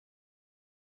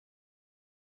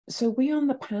So we on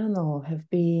the panel have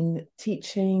been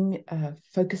teaching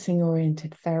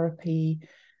focusing-oriented therapy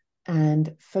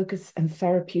and focus and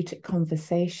therapeutic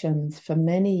conversations for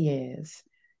many years.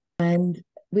 And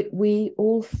we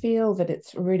all feel that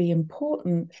it's really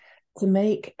important to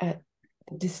make a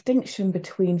distinction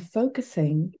between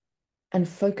focusing and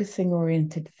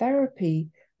focusing-oriented therapy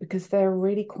because they're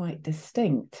really quite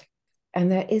distinct. And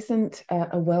there isn't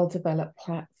a well-developed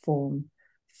platform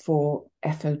for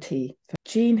FOT.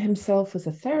 Gene himself was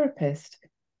a therapist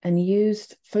and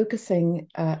used focusing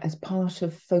as part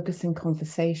of focusing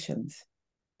conversations.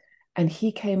 And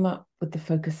he came up with the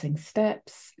focusing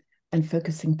steps and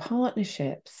focusing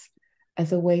partnerships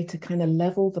as a way to kind of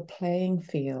level the playing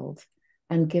field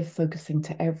and give focusing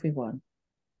to everyone.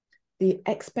 The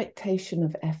expectation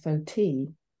of FOT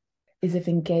is of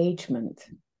engagement,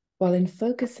 while in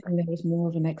focusing, there is more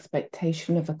of an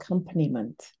expectation of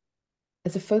accompaniment.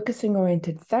 As a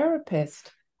focusing-oriented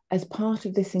therapist, as part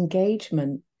of this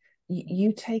engagement,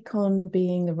 you take on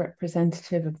being the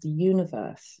representative of the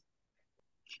universe.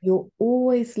 You're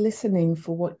always listening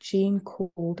for what Jean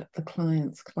called the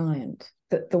client's client,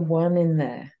 the one in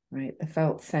there, right? The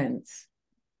felt sense.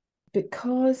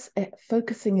 Because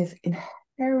focusing is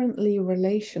inherently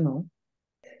relational,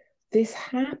 this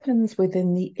happens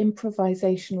within the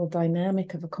improvisational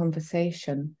dynamic of a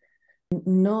conversation,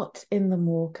 not in the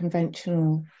more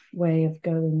conventional way of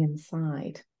going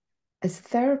inside. As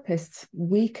therapists,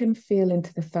 we can feel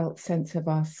into the felt sense of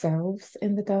ourselves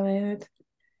in the dyad,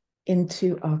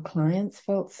 into our client's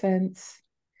felt sense,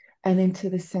 and into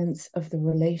the sense of the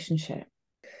relationship.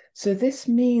 So this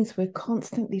means we're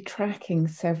constantly tracking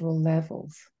several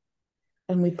levels,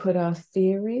 and we put our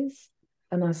theories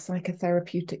and our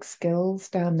psychotherapeutic skills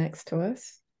down next to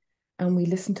us, and we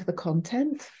listen to the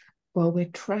content while we're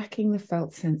tracking the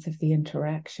felt sense of the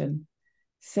interaction,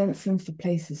 sensing for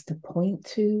places to point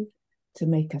to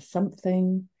make a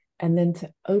something, and then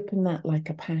to open that like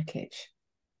a package.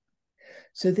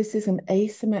 So this is an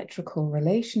asymmetrical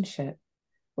relationship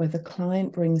where the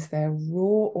client brings their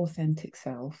raw, authentic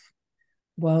self,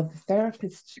 while the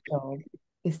therapist's job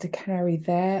is to carry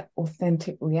their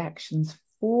authentic reactions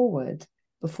forward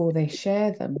before they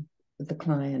share them with the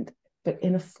client, but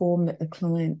in a form that the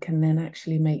client can then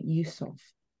actually make use of.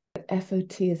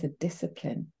 FOT is a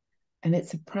discipline, and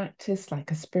it's a practice like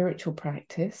a spiritual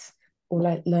practice or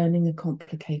like learning a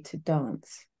complicated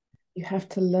dance. You have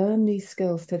to learn these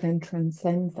skills to then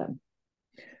transcend them,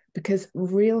 because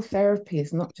real therapy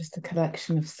is not just a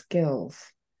collection of skills.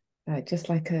 Just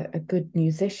like a good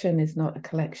musician is not a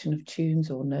collection of tunes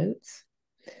or notes.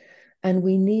 And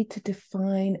we need to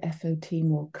define FOT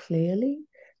more clearly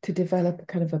to develop a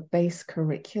kind of a base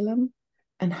curriculum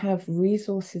and have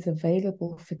resources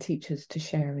available for teachers to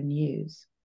share and use.